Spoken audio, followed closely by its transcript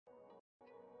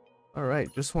All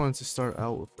right, just wanted to start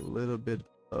out with a little bit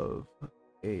of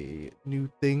a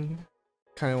new thing.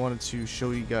 Kind of wanted to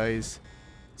show you guys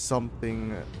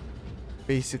something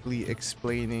basically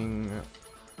explaining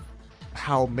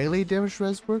how melee damage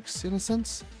res works in a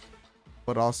sense,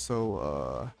 but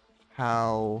also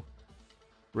how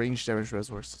range damage res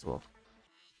works as well.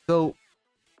 So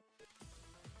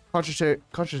contrary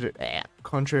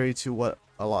to what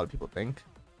a lot of people think,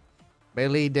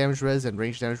 melee damage res and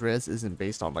range damage res isn't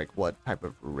based on like what type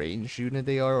of range unit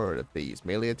they are or if they use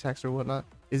melee attacks or whatnot.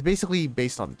 It's basically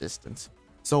based on distance.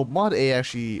 So mod A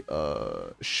actually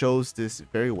shows this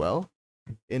very well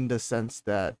in the sense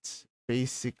that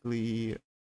basically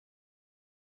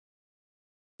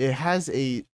it has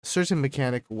a certain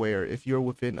mechanic where if you're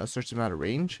within a certain amount of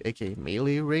range, aka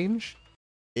melee range,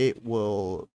 it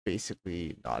will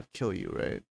basically not kill you,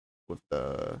 right? With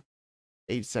the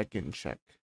 8-second check.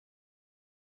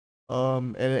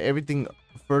 And everything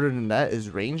further than that is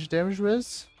range damage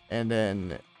res, and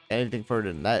then anything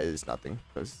further than that is nothing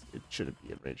because it shouldn't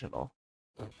be in range at all.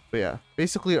 But yeah,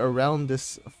 basically around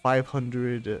this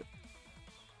 500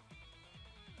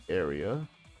 area,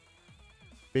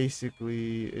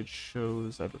 basically it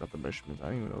shows. I forgot the measurements. I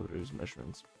don't even know if there's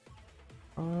measurements.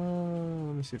 Let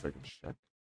me see if I can check.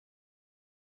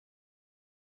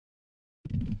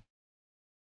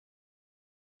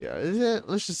 Yeah,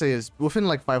 let's just say it's within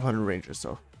like 500 range or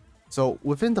so. So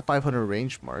within the 500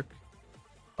 range mark,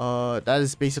 that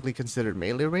is basically considered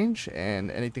melee range,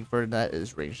 and anything further than that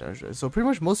is range damage res. So pretty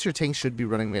much most of your tanks should be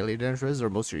running melee damage res,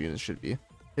 or most of your units should be.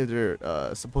 They're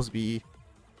supposed to be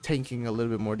tanking a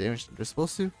little bit more damage than they're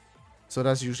supposed to. So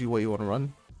that's usually what you want to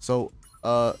run. So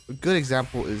a good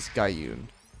example is Gaiyun.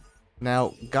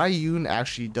 Now Gaiyun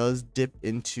actually does dip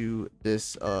into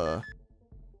this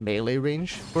melee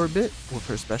range for a bit with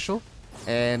her special,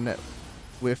 and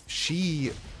if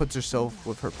she puts herself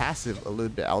with her passive a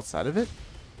little bit outside of it,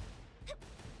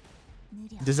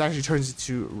 this actually turns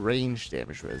into range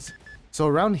damage res. So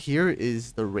around here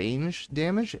is the range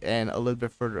damage, and a little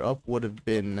bit further up would have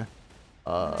been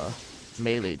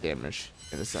melee damage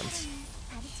in a sense.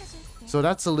 So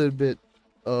that's a little bit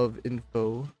of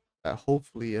info that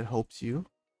hopefully it helps you.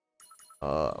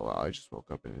 Wow, I just woke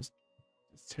up and it's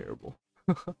terrible.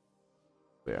 But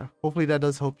yeah, hopefully that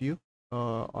does help you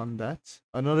on that.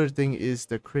 Another thing is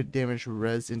the crit damage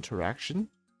res interaction.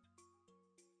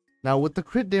 Now with the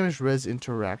crit damage res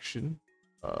interaction,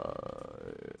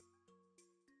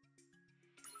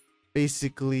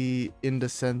 basically in the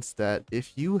sense that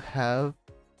if you have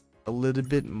a little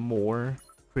bit more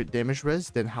crit damage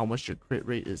res than how much your crit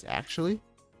rate is actually,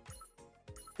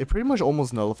 it pretty much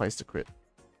almost nullifies the crit,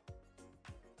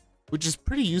 which is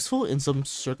pretty useful in some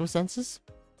circumstances.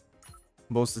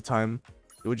 Most of the time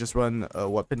it would just run a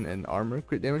weapon and armor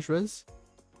crit damage res,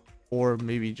 or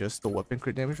maybe just the weapon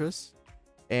crit damage res,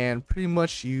 and pretty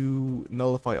much you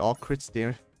nullify all crits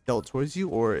dealt towards you,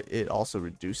 or it also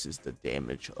reduces the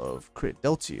damage of crit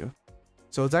dealt to you.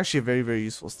 So it's actually a very, very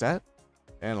useful stat,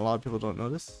 and a lot of people don't know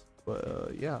this,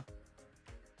 but yeah,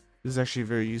 this is actually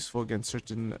very useful against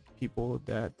certain people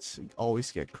that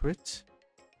always get crit,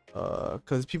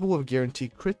 because people with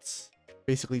guaranteed crits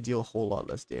basically deal a whole lot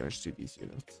less damage to these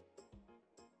units.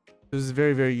 This is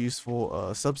very, very useful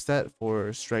substat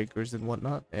for strikers and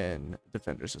whatnot, and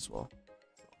defenders as well.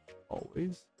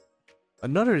 Always.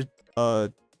 Another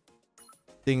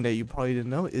thing that you probably didn't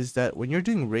know is that when you're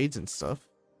doing raids and stuff,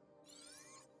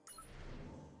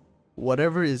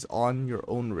 whatever is on your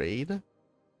own raid,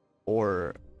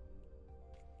 or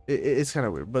it's kind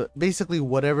of weird, but basically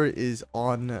whatever is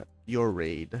on your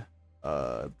raid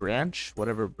branch,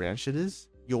 whatever branch it is,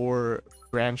 your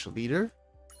branch leader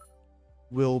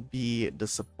will be the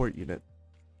support unit.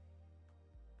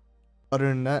 Other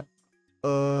than that,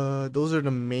 those are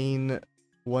the main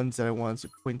ones that I wanted to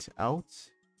point out.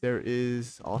 There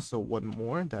is also one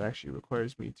more that actually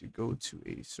requires me to go to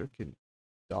a certain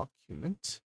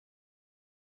document.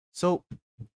 So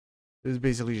this is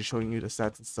basically just showing you the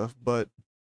stats and stuff, but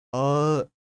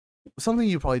something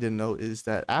you probably didn't know is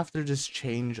that after this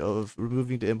change of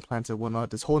removing the implants and whatnot,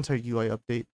 this whole entire UI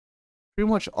update, pretty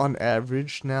much on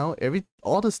average now,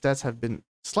 all the stats have been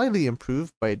slightly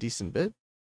improved by a decent bit.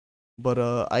 But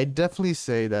I definitely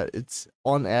say that it's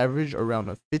on average around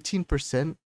a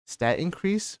 15% stat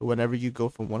increase whenever you go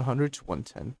from 100 to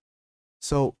 110.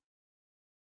 So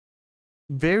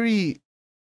very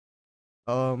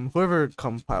whoever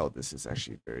compiled this is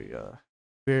actually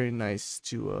very nice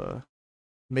to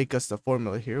make us the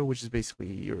formula here, which is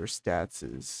basically your stats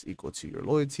is equal to your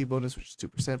loyalty bonus, which is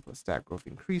 2% plus stat growth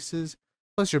increases,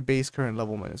 plus your base current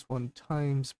level minus 1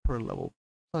 times per level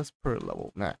plus per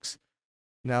level max.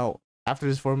 Now After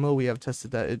this formula, we have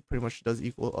tested that it pretty much does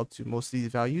equal up to most of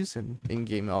these values, and in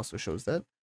game it also shows that.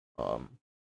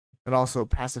 And also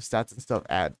passive stats and stuff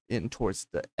add in towards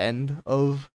the end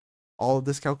of all of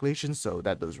this calculation, so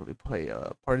that doesn't really play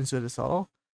a part into this at all.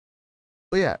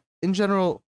 But yeah, in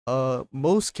general,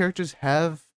 most characters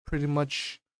have pretty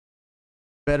much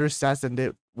better stats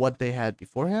than what they had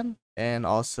beforehand, and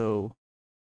also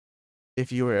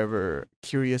if you were ever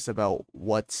curious about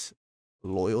what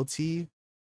loyalty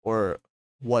or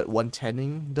what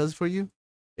 110ing does for you,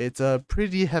 it's a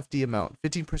pretty hefty amount.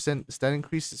 15% stat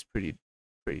increase is pretty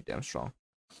damn strong.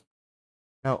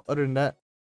 Now, other than that,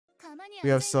 we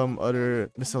have some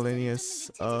other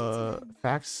miscellaneous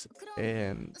facts,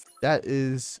 and that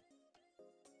is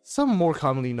some more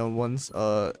commonly known ones.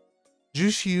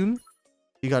 Jushyun,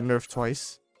 he got nerfed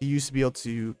twice. He used to be able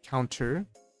to counter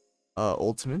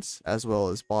ultimates as well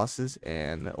as bosses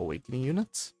and awakening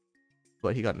units,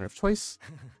 but he got nerfed twice.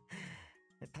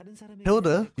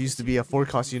 Hilda used to be a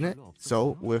 4-cost unit,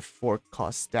 so with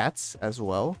 4-cost stats as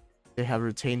well, they have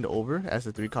retained over as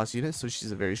a 3-cost unit, so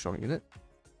she's a very strong unit,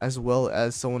 as well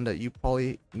as someone that you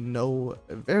probably know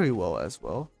very well as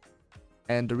well.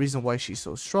 And the reason why she's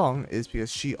so strong is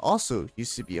because she also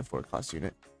used to be a 4-cost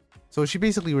unit. So she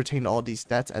basically retained all these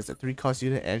stats as a 3-cost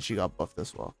unit, and she got buffed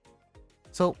as well.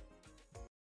 So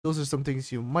those are some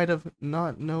things you might have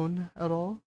not known at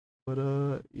all.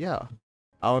 But yeah.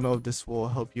 I don't know if this will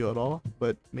help you at all,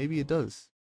 but maybe it does.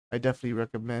 I definitely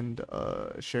recommend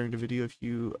sharing the video if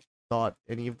you thought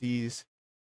any of these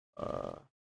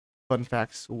fun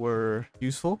facts were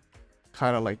useful.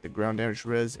 Kind of like the ground damage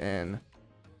res and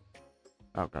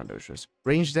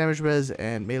range damage res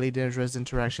and melee damage res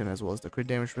interaction, as well as the crit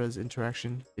damage res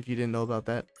interaction. If you didn't know about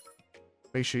that,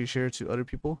 make sure you share it to other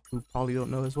people who probably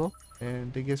don't know as well.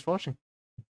 And thank you guys for watching.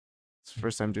 It's the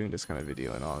first time doing this kind of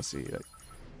video, and honestly, like,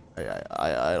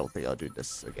 I don't think I'll do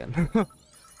this again.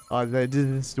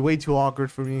 It's way too awkward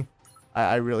for me.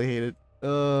 I really hate it.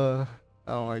 I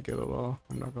don't like it at all.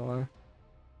 I'm not gonna lie.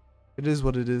 It is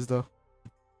what it is, though.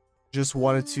 Just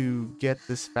wanted to get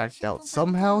this fact out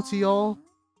somehow to y'all.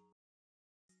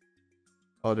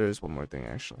 Oh, there's one more thing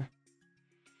actually.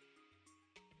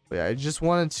 But yeah, I just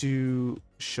wanted to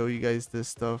show you guys this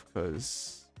stuff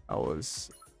because I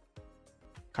was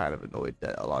kind of annoyed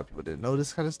that a lot of people didn't know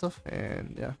this kind of stuff,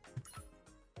 and yeah,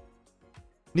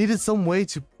 needed some way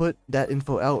to put that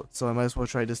info out, so I might as well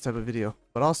try this type of video.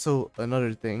 But also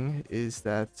another thing is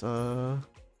that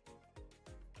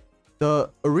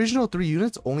the original 3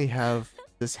 units only have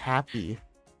this happy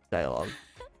dialogue,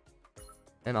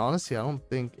 and honestly I don't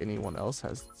think anyone else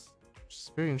has this, which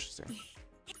is very interesting.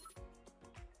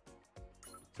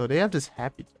 So they have this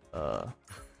happy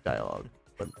dialogue,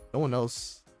 but no one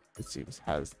else, it seems,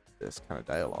 has this kind of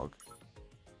dialogue,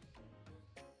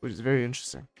 which is very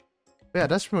interesting. But yeah,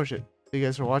 that's pretty much it. Thank you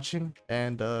guys for watching,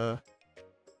 and I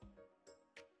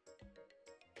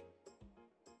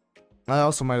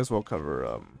also might as well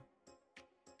cover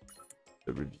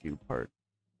the review part.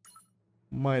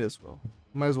 Might as well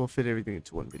fit everything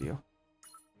into one video.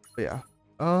 But yeah,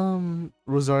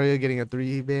 Rosaria getting a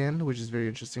 3 ban, which is very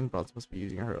interesting. Probably supposed to be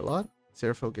using her a lot.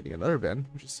 Seraphil getting another ban,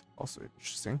 which is also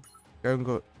interesting.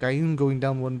 Guyun going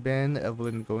down 1 ban,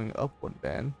 Evelyn going up 1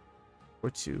 ban. Or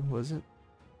 2, was it?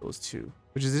 It was 2,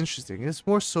 which is interesting. It's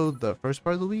more so the first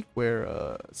part of the week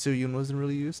where Soo-Yoon wasn't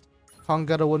really used. Kong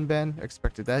got a 1 ban,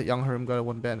 expected that. Young Herm got a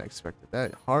 1 ban, expected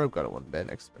that. Harb got a 1 ban,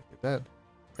 expected that.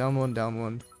 Down 1, down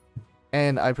 1.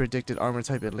 And I predicted Armor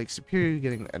type and Lake Superior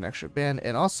getting an extra ban.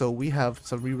 And also, we have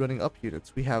some rerunning up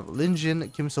units. We have Lin Jin,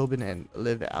 Kim Sobin, and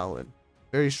Liv Allen.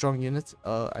 Very strong units.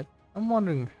 I'm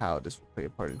wondering how this will play a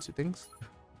part into things.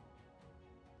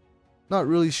 Not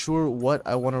really sure what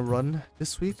I want to run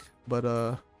this week,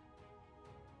 but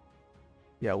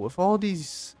yeah, with all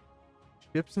these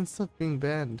ships and stuff being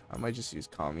banned, I might just use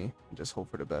Kami and just hope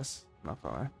for the best. I'm not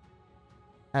gonna lie.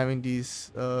 Having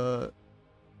these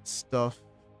stuff,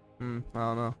 I don't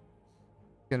know.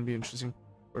 It's gonna be interesting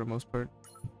for the most part.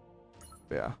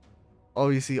 But yeah,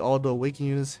 obviously all the awakening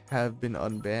units have been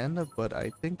unbanned, but I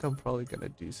think I'm probably gonna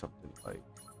do something like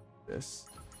this.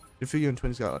 The Figure and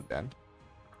Twins got unbanned.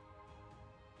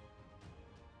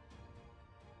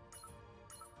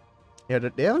 Yeah,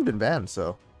 they haven't been banned,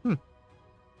 so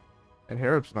And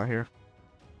Harrop's not here.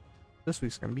 This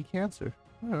week's gonna be Cancer.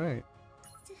 Alright.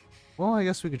 Well, I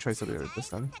guess we could try something like this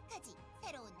then.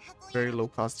 Very low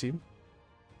cost team.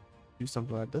 Do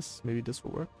something like this. Maybe this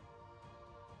will work.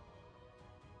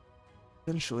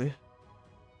 Eventually.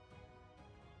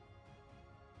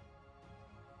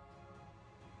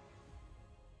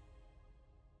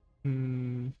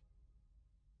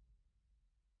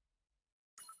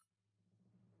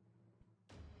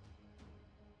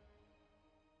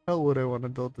 How would I want to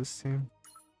build this team?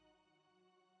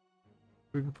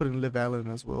 We could put in Liv Allen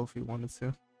as well if we wanted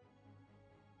to.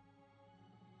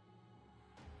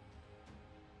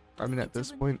 I mean, at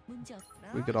this point,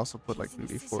 we could also put like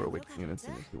maybe 4 Awakening units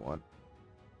in if you want.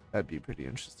 That'd be pretty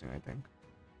interesting, I think.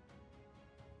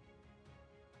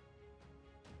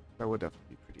 That would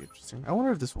definitely be pretty interesting. I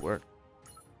wonder if this will work.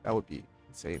 That would be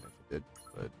insane if it did,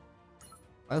 but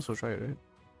might as well try it, right?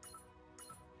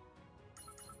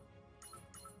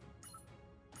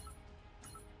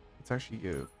 Let's actually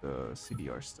give the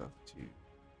CDR stuff to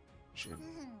Jin.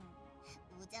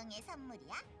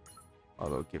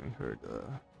 Although giving her the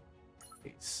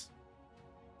base.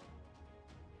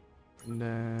 And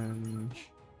then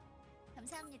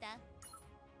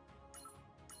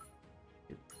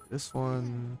this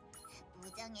one.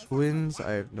 Twins,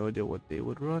 I have no idea what they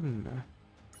would run.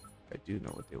 I do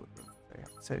know what they would run. I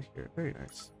have it set here. Very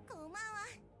nice.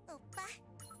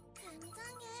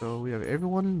 So we have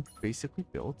everyone basically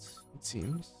built, it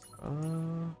seems.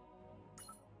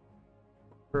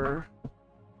 Her.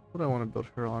 What do I want to build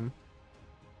her on?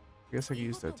 I guess I could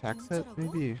use the attack set,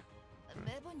 maybe.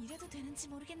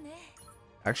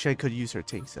 Actually, I could use her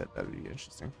tank set. That would be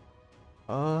interesting.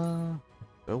 Do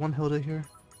I want Hilda here?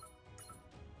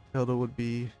 Hilda would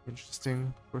be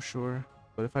interesting for sure.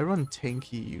 But if I run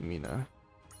tanky Yumina,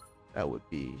 that would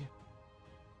be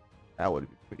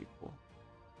pretty cool.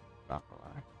 Not gonna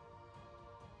lie.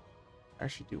 I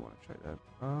actually do want to try that.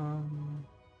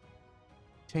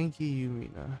 Tanky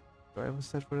Yumina. Do I have a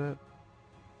set for that?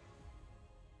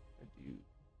 I do.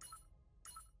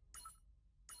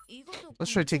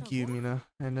 Let's try Tanky Yumina,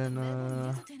 and then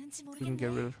we can get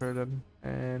rid of her then,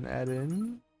 and add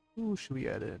in. Who should we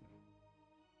add in?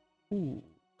 Ooh,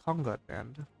 Kongat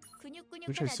Band.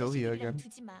 We try Sylvia again.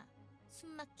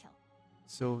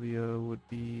 Sylvia would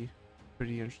be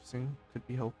pretty interesting. Could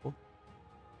be helpful.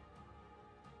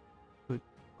 Could be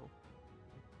helpful.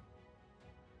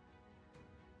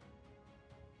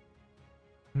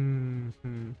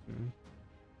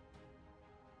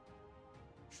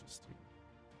 Interesting.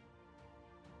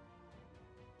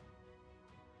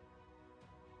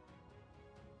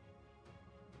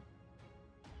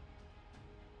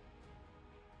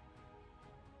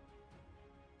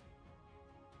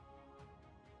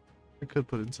 I could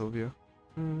put in Sylvia.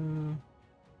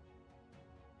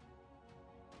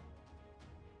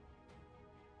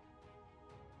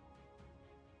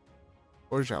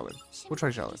 Or Xiaolin. We'll try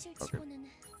Xiaolin. Okay.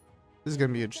 This is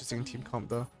gonna be an interesting team comp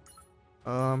though.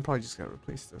 I'm probably just gonna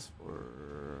replace this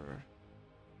for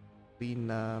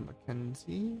Lena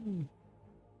Mackenzie.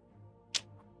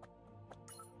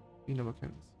 Lena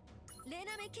Mackenzie.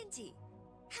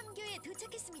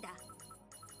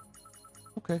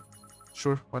 Okay.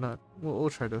 Sure, why not? We'll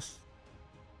try this.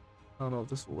 I don't know if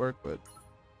this will work, but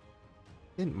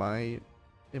it might.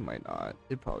 It might not.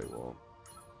 It probably won't.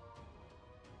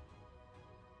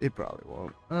 It probably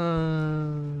won't.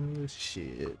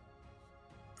 Shit.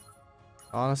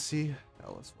 Honestly,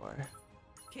 LSY.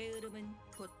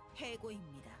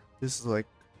 This is like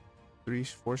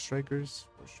 4 strikers.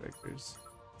 4 strikers.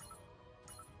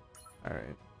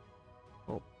 Alright.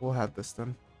 Well, we'll have this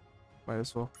then. Might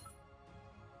as well.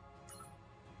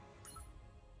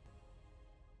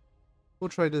 We'll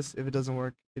try this. If it doesn't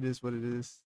work, it is what it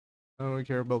is. I don't really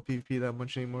care about PvP that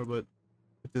much anymore, but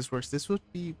if this works, this might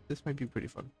be pretty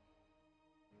fun.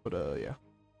 But yeah.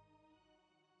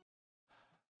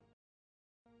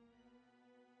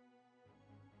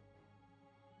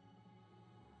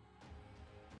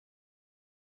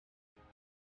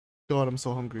 God, I'm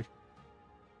so hungry.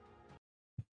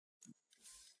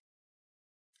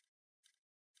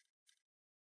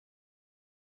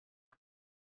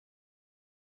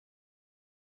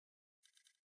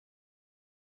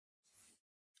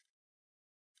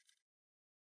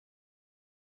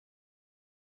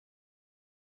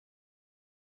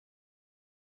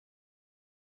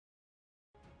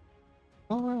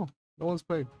 Oh wow, no one's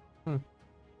played.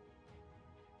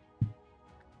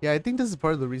 Yeah, I think this is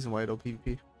part of the reason why I don't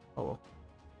PvP. Oh well.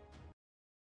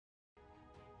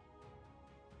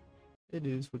 It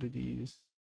is what it is.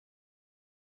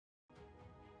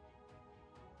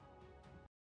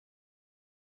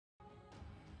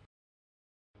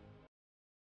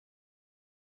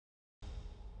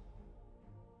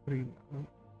 Okay.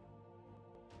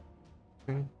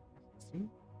 See?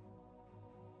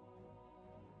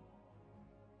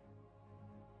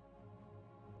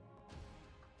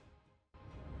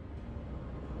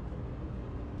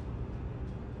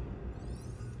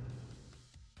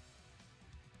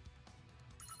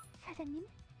 사장님?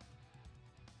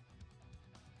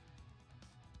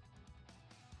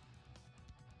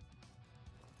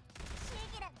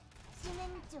 실기라면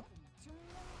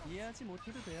이해하지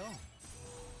못해도 돼요.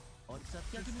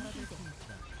 어차피 사라질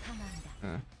테니까.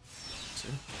 응.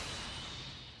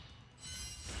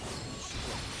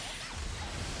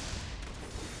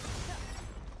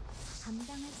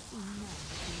 감당할 수 있나?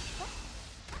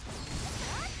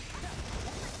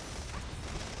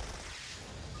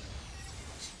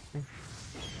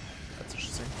 That's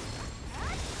interesting.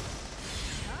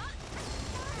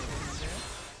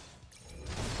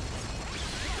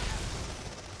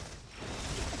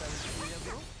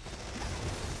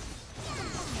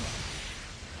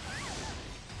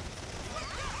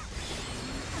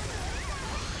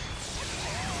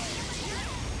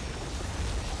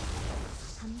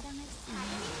 감당할 수 있나?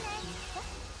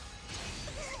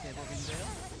 대법인데요?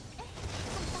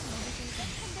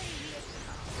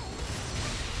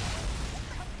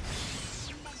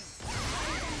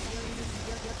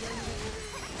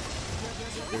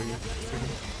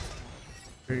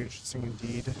 Very interesting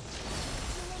indeed.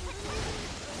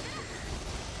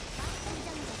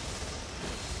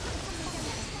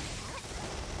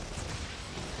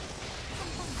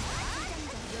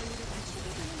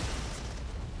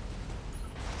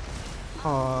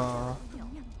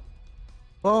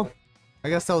 Well, I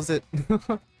guess that was it.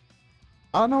 I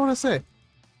don't know what to say.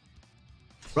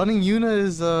 Running Yuna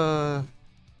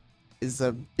is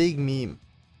a big meme.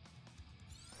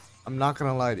 I'm not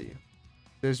gonna lie to you.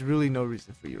 There's really no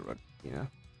reason for you to run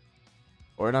Mina.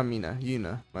 Or not Mina,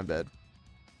 Yuna, my bad.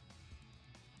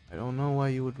 I don't know why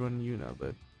you would run Yuna,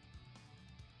 but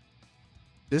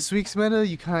this week's meta,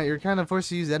 you're kind of forced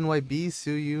to use NYB,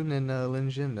 Su Yun, and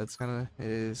Lin Jin. That's kind of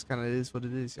is what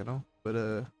it is, you know.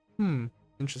 But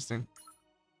interesting,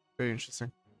 very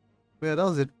interesting. But yeah, that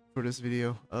was it for this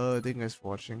video. Thank you guys for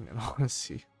watching, and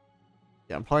honestly,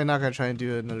 yeah, I'm probably not gonna try and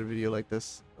do another video like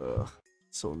this.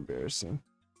 So embarrassing.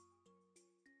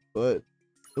 But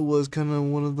it was kind of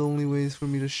one of the only ways for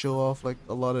me to show off like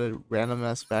a lot of random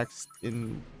ass facts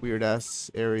in weird ass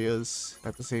areas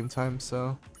at the same time.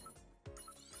 So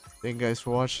thank you guys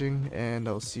for watching, and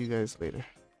I'll see you guys later.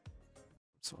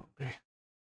 I'm so hungry.